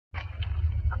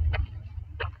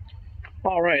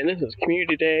All right, and this is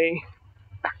Community Day,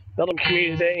 Belgium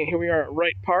Community Day, and here we are at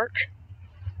Wright Park.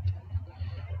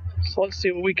 So let's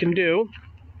see what we can do.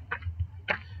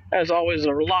 As always,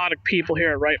 there are a lot of people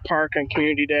here at Wright Park on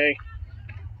Community Day.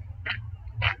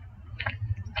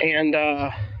 And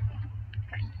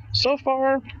so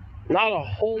far, not a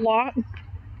whole lot.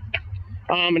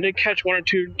 I did catch one or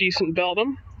two decent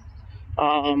Beldum.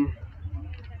 I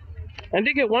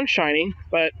did get one shiny,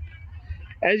 but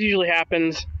as usually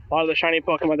happens, a lot of the shiny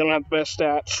Pokemon don't have the best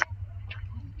stats.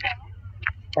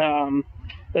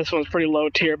 This one's pretty low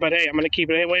tier, but hey, I'm going to keep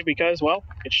it anyway because, well,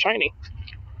 it's shiny.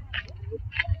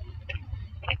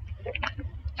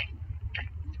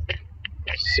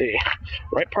 Let's see.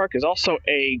 Wright Park is also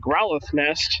a Growlithe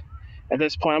nest at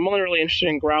this point. I'm only really interested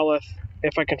in Growlithe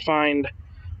if I can find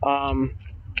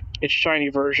its shiny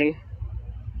version.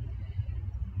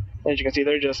 As you can see,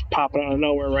 they're just popping out of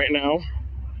nowhere right now.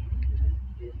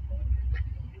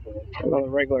 Another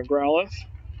regular Growlithe.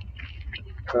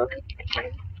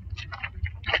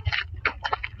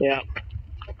 Yeah.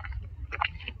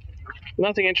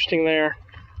 Nothing interesting there.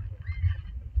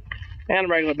 And a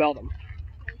regular Beldum.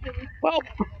 Well,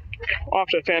 off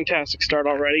to a fantastic start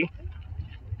already.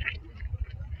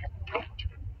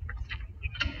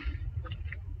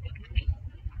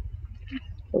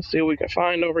 Let's see what we can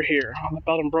find over here. Oh, the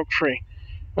Beldum broke free.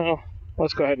 Oh,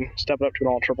 let's go ahead and step it up to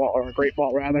an Ultra Ball, or a Great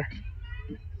Ball rather.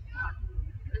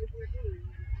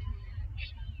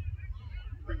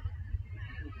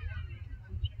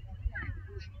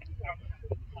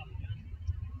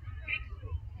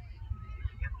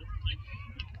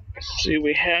 Let's see what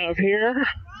we have here.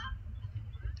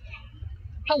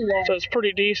 Hello. So it's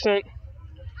pretty decent.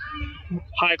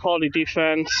 High quality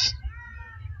defense.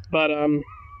 But,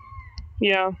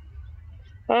 yeah.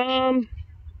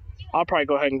 I'll probably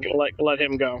go ahead and let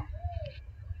him go.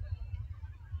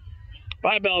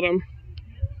 Bye, Beldum.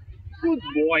 Good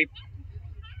boy.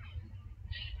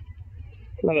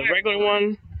 Another regular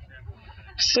one.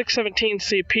 617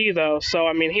 CP though, so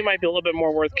I mean he might be a little bit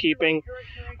more worth keeping.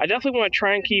 I definitely want to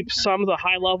try and keep some of the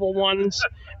high level ones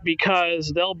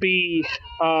because they'll be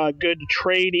good to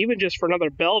trade, even just for another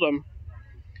Beldum,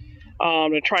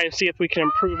 to try and see if we can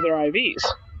improve their IVs.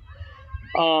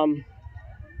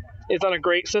 It's not a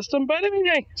great system, but I mean,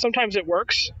 hey, sometimes it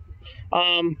works.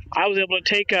 I was able to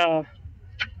take a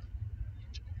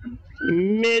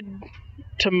mid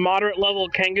to moderate level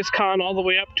Kangaskhan all the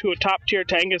way up to a top tier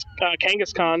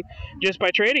Kangaskhan just by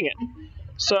trading it.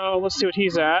 So let's see what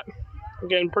he's at.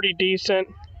 Again, pretty decent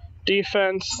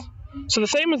defense. So the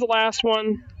same as the last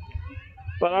one,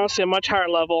 but honestly a much higher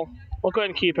level. We'll go ahead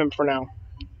and keep him for now.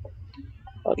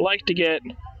 I'd like to get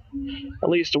at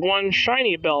least one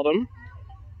shiny Beldum.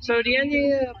 So do you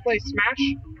need to play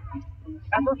Smash?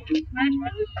 Ever? Smash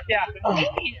Brothers? Yeah. Oh.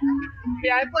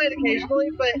 Yeah, I play it occasionally,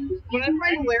 but what I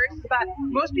find hilarious is that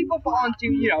most people fall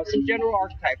into, some general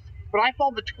archetypes. But I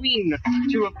fall between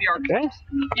two of the archetypes.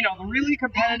 Okay. The really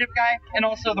competitive guy and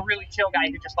also the really chill guy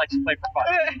who just likes to play for fun.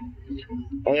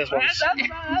 And this one's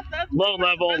low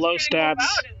level, low stats,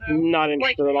 not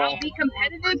interested at all. I'll be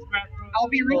competitive. I'll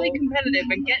be really competitive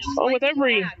and get. Oh, with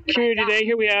every Community Day,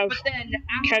 here we have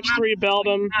Catch 3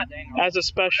 Beldum as a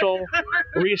special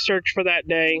research for that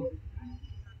day.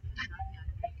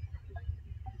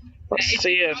 Let's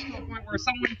see if. Where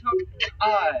someone took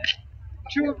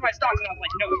two of my stocks and I was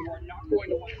like, no, you are not going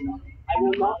to win. I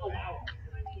will not allow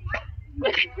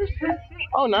it.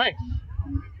 Oh, nice.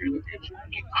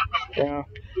 Yeah.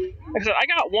 Like I said, I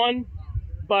got one,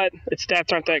 but its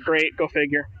stats aren't that great. Go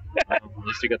figure. At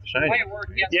least you got the shiny.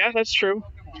 Yeah, that's true.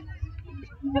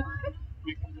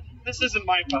 This isn't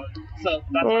my phone, so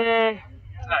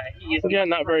that's again,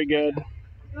 not very good.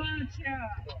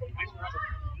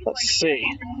 Let's see.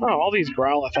 Oh, all these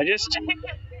Growlithe. I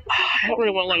don't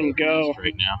really want to let them go.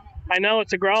 Right now. I know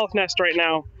it's a Growlithe nest right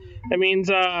now. That means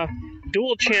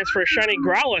dual chance for a shiny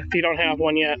Growlithe if you don't have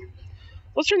one yet.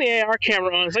 Let's turn the AR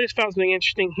camera on, because I just found something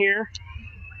interesting here.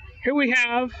 Here we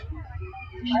have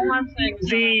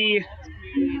the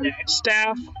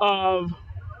staff of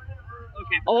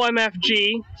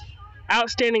OMFG,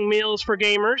 Outstanding Meals for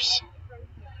Gamers,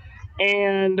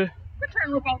 and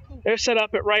they're set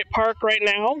up at Wright Park right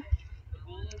now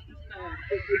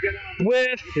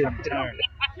with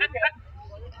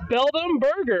Beldum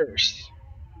Burgers.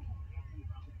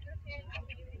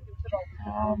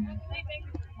 Well,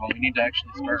 we need to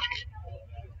actually start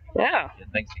Yeah.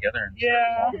 getting things together and start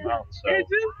rolling them out. So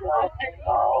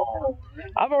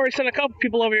I've already sent a couple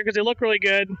people over here because they look really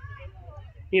good.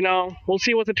 We'll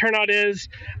see what the turnout is.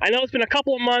 I know it's been a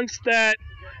couple of months that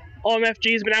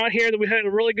OMFG's been out here, that we had a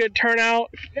really good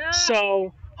turnout.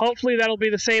 So hopefully that'll be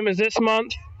the same as this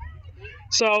month.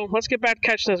 So let's get back to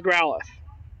catching this Growlithe.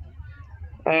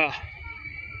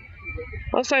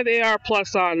 Let's have the AR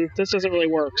Plus on. This doesn't really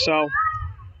work, so.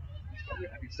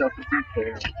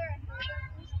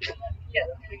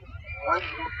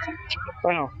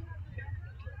 Wow.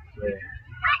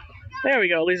 There we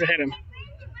go. At least I hit him.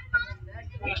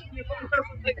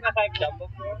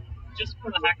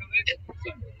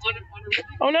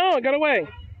 Oh no, it got away.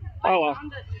 Oh well.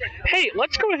 Hey,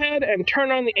 let's go ahead and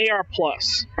turn on the AR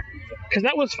Plus. Because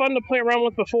that was fun to play around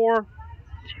with before.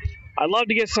 I'd love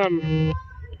to get some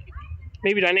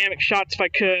maybe dynamic shots if I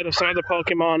could of some other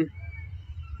Pokemon.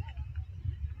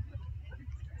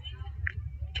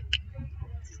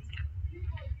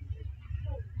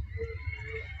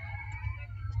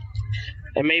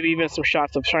 And maybe even some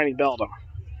shots of Shiny Beldum.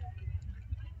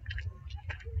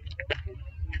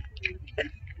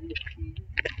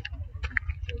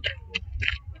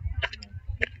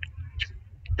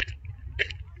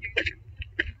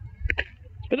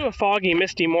 Bit of a foggy,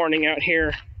 misty morning out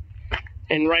here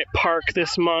in Wright Park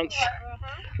this month.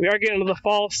 We are getting into the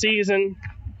fall season.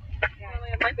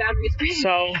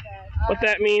 So what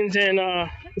that means in the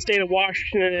state of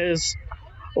Washington is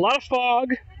a lot of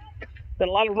fog, then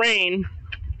a lot of rain,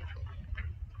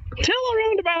 till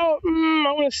around about,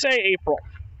 I want to say April.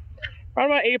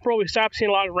 Around about April, we stop seeing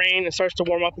a lot of rain. It starts to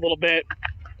warm up a little bit.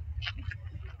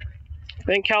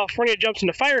 Then California jumps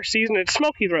into fire season, and it's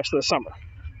smoky the rest of the summer.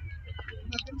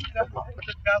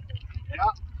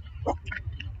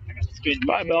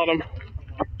 Bye, Beldum.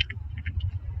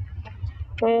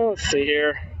 Oh, let's see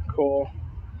here. Cool.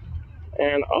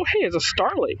 And, oh, hey, it's a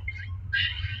Starly.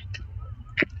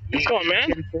 What's going,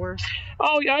 man?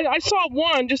 Oh, yeah, I saw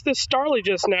one, just this Starly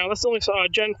just now. That's the only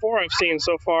Gen 4 I've seen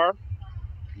so far.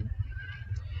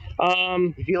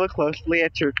 If you look closely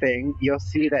at your thing, you'll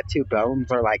see that two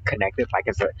bones are like connected, like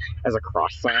as a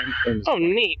cross sign. Oh,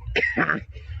 neat.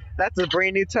 That's a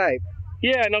brand new type.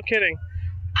 Yeah, no kidding.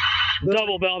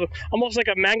 Double Beldum, almost like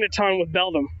a Magneton with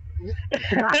Beldum.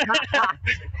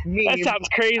 That sounds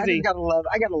crazy. I gotta love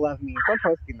memes. I'm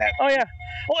posting that. Oh yeah.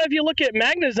 Well, if you look at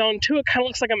Magnezone too, it kind of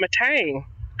looks like a Metang.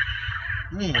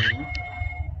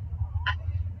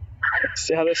 Let's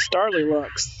see how this Starly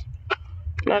looks.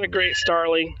 Not a great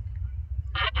Starly,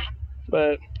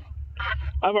 but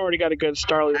I've already got a good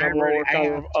Starly that I'm going to work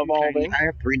on evolving. I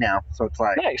have 3 now, so it's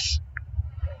like nice.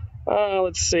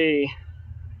 Let's see.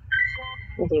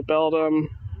 Another Beldum.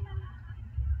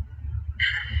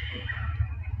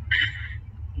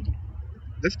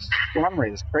 This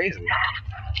Skarmory is crazy.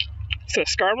 It's a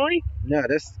Skarmory? No,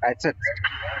 I said.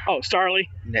 Oh, Starly.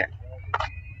 No.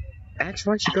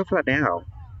 Actually, why don't you go for that now?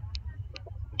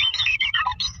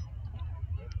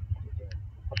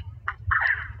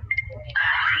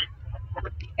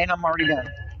 And I'm already done.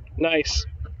 Nice.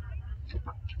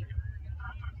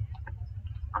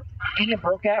 And it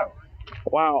broke out.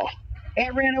 Wow.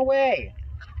 It ran away.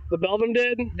 The Beldum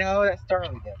did? No, that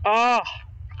Starly did. Ah.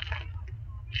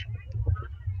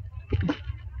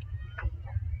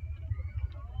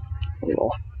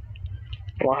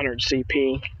 100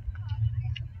 CP.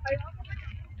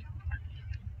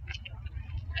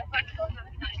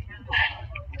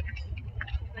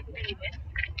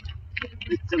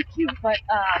 It's so cute, but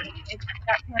it's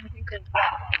got conversations.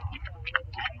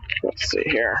 Let's see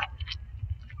here.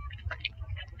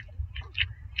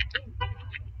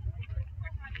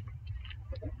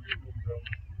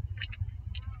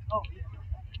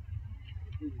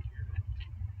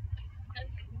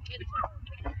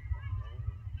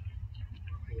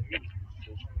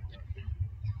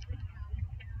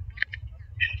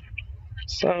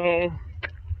 So,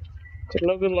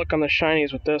 no good luck on the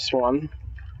shinies with this one.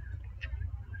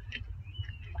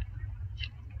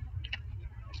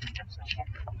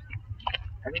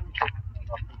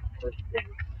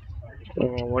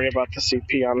 Don't worry about the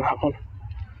CP on that one.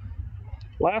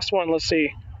 Last one, let's see.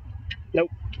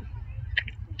 Nope.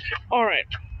 Alright.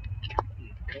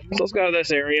 So let's go to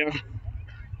this area.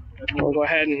 We'll go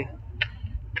ahead and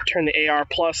turn the AR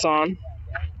Plus on.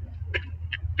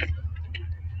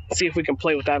 See if we can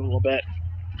play with that a little bit.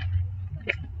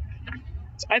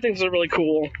 So I think this is really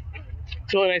cool.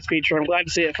 It's a really nice feature. I'm glad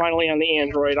to see it finally on the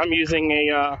Android. I'm using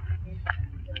a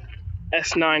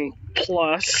S9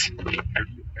 Plus.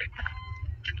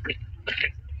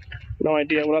 No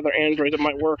idea what other Androids it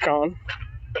might work on.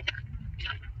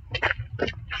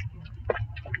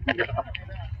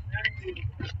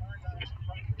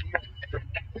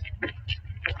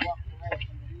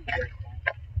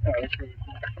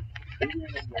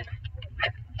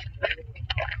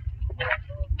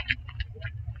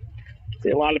 See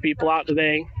a lot of people out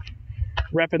today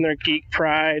repping their geek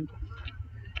pride.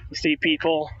 You see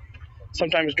people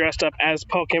sometimes dressed up as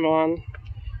Pokemon.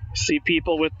 See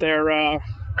people with their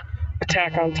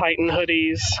Attack on Titan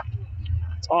hoodies.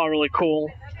 It's all really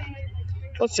cool.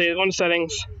 Let's see, go into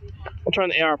settings. I'll turn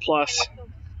the AR Plus.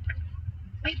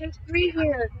 Wait, there's 3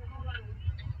 here.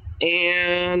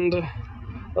 And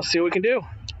let's see what we can do.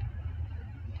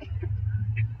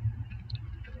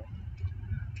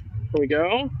 Here we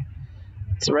go.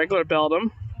 It's a regular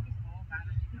Beldum.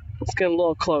 Let's get a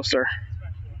little closer.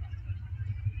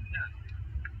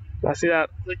 I see that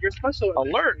Like your special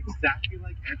alert exactly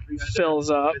like every other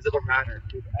fills up. visible matter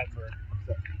to ever.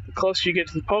 So, The closer you get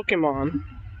to the Pokemon,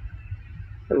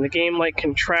 and the game like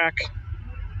can track,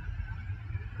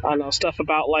 I don't know, stuff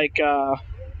about like your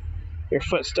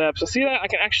footsteps. So see that? I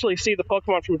can actually see the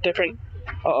Pokemon from different.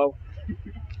 Oh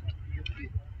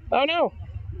no!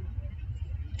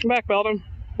 Come back, Beldum.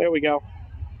 There we go.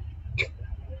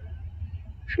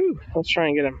 Phew. Let's try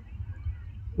and get him.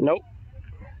 Nope.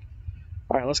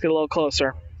 All right, let's get a little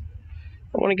closer.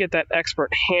 I want to get that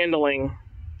expert handling.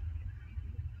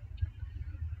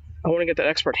 I want to get that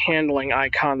expert handling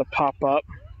icon to pop up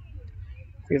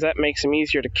because that makes him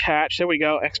easier to catch. There we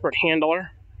go, expert handler.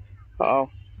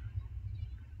 Uh-oh.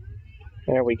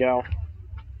 There we go.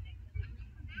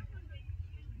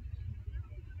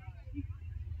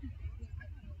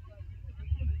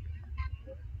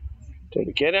 Did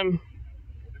we get him?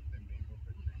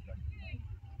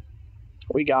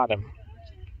 We got him.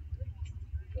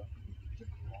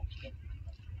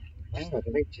 Oh,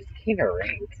 they just came a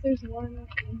ring. There's one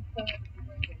inside.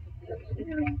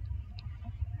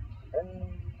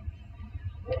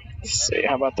 Let's see,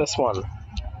 how about this one?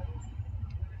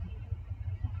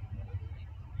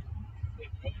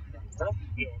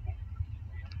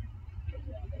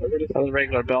 Another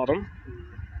regular Beldum.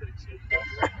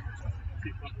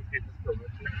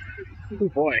 Oh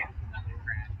boy.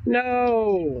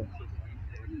 No!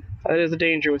 That is the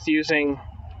danger with using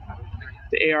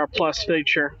the AR Plus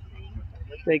feature.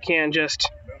 They can just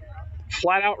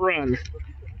flat out run.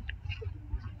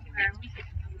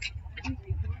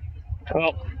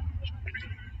 Well,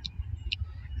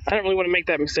 I don't really want to make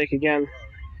that mistake again.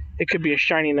 It could be a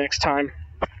shiny next time.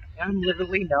 I'm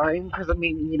literally knowing because I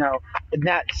mean, you know,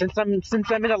 that since I'm in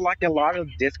like a lot of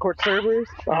Discord servers,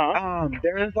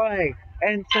 there's like,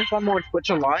 and since I'm on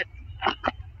Twitch a lot,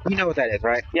 you know what that is,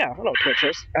 right? Yeah, I know what Twitch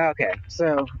is. Okay,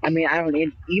 so I mean, I don't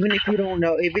even if you don't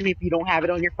know, even if you don't have it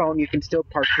on your phone, you can still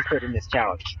participate in this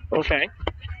challenge. Okay.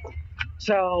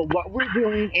 So what we're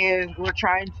doing is we're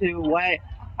trying to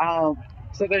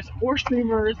so there's 4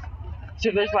 streamers.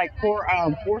 So there's like 4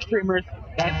 streamers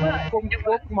that's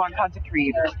Pokemon content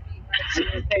creators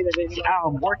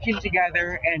working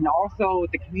together, and also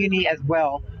the community as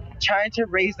well, trying to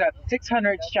raise up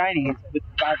 600 shinies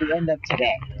by the end of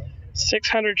today.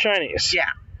 600 shinies. Yeah.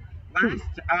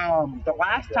 The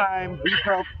last time we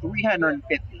broke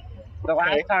 350. The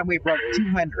last time we broke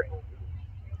 200.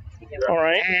 All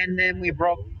right. And then we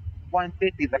broke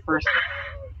 150 the first time.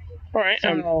 All right.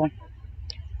 So,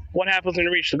 what happens when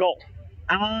you reach the goal?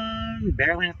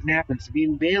 Barely nothing happens. I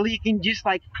mean, barely you can just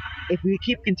like, if we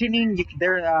keep continuing, if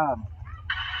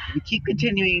you keep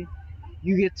continuing,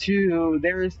 you get to,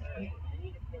 there's,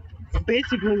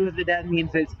 basically what that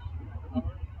means is,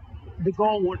 the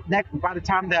goal by the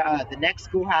time the next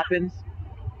school happens,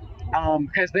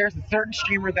 because there's a certain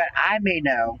streamer that I may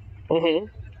know. Mm-hmm.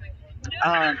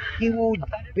 He will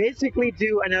basically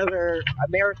do a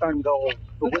marathon goal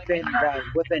within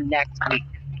next week.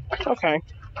 Okay.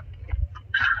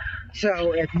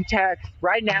 So if you text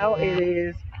right now,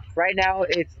 it's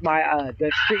my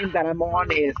the stream that I'm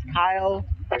on is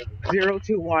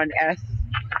Kyle021SII.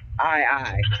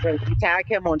 So if you tag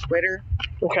him on Twitter,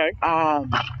 okay,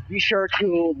 be sure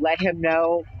to let him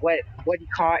know what he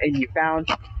caught and you found,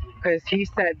 because he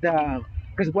said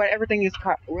because what everything is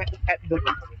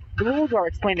the rules are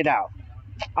explained out.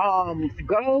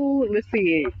 Go, let's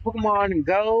see, Pokemon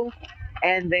Go,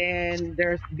 and then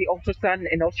there's the Ultra Sun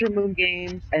and Ultra Moon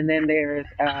games, and then there's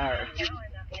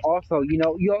also, you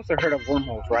also heard of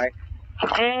wormholes, right?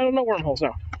 I don't know wormholes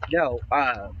now. No,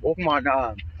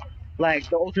 Pokemon, like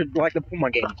the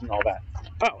Pokemon games and all that.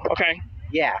 Oh, okay.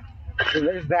 Yeah, so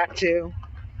there's that too,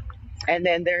 and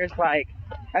then there's like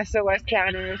SOS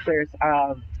counters, there's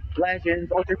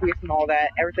Legends, Ultra Beast, and all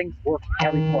that. Everything's worth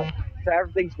every point. So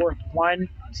everything's worth 1,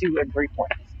 2, and 3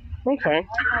 points. Okay.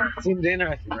 Seems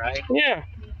interesting, right? Yeah.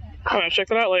 I'm gonna check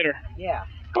that out later. Yeah.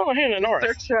 Oh, here in the north.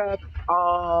 Search up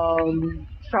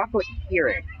chocolate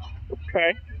hearing.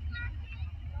 Okay.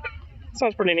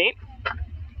 Sounds pretty neat.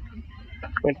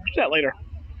 We'll do that later.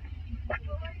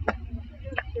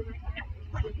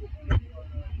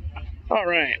 All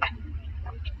right.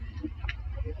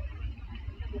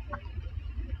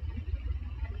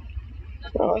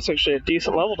 Oh, that's actually a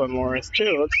decent level to Morris,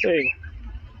 too. Let's see.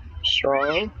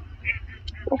 Strong.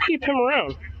 We'll keep him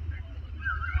around.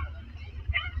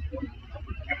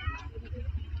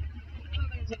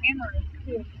 There's an Amaranth,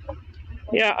 too.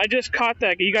 Yeah, I just caught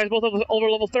that. You guys both over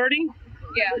level 30?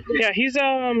 Yeah. Yeah, he's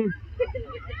probably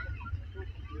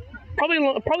in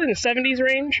the 70s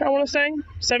range, I want to say.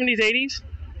 70s, 80s.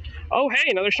 Oh,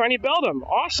 hey, another shiny Beldum.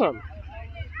 Awesome.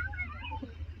 I'll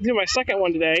do my second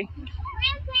one today.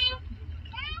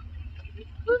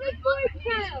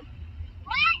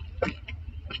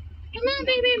 Come on,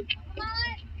 baby. Come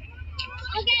on.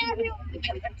 Okay. You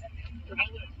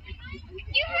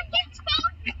have to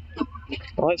talk.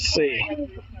 Let's see.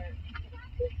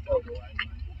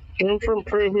 Room for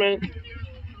improvement.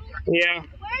 Yeah.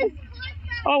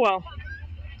 Oh, well.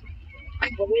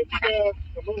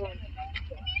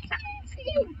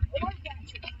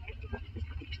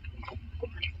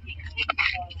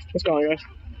 What's going on, guys?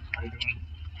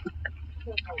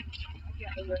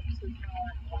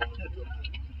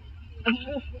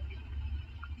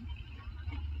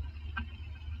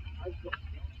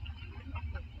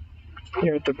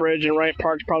 Here at the bridge in Wright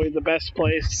Park's probably the best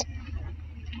place.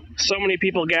 So many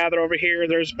people gather over here.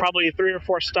 There's probably 3 or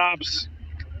 4 stops,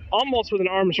 almost within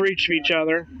arm's reach of each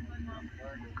other.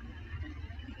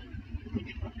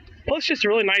 Plus, just a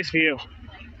really nice view.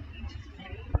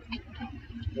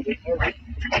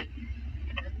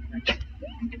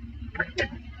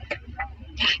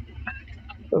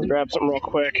 Let's grab something real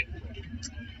quick.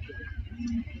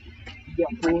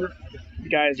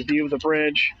 Guys, view of the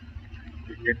bridge.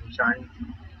 You're getting shiny.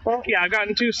 Well, yeah, I've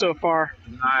gotten 2 so far.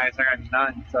 Nice, I got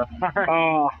none so far.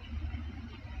 Oh,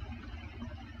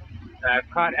 I've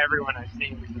caught everyone I've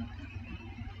seen.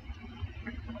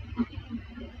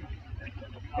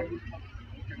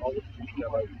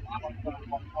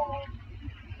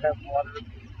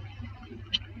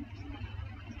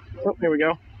 oh, here we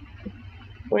go.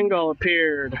 Wingull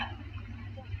appeared.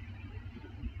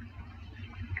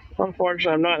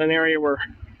 Unfortunately, I'm not in an area where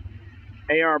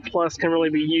AR Plus can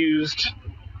really be used.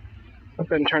 I'll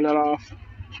go ahead and turn that off.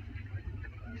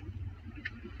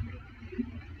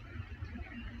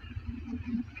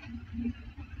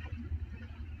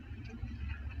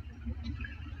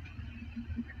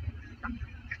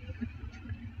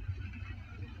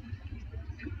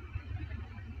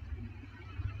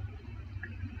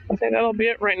 I think that'll be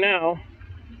it right now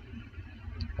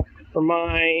for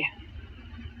my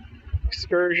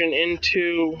excursion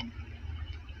into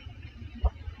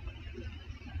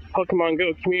Pokemon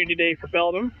Go Community Day for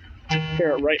Beldum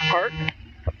here at Wright Park.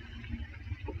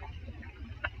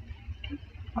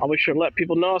 I'll be sure to let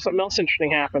people know if something else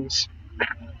interesting happens.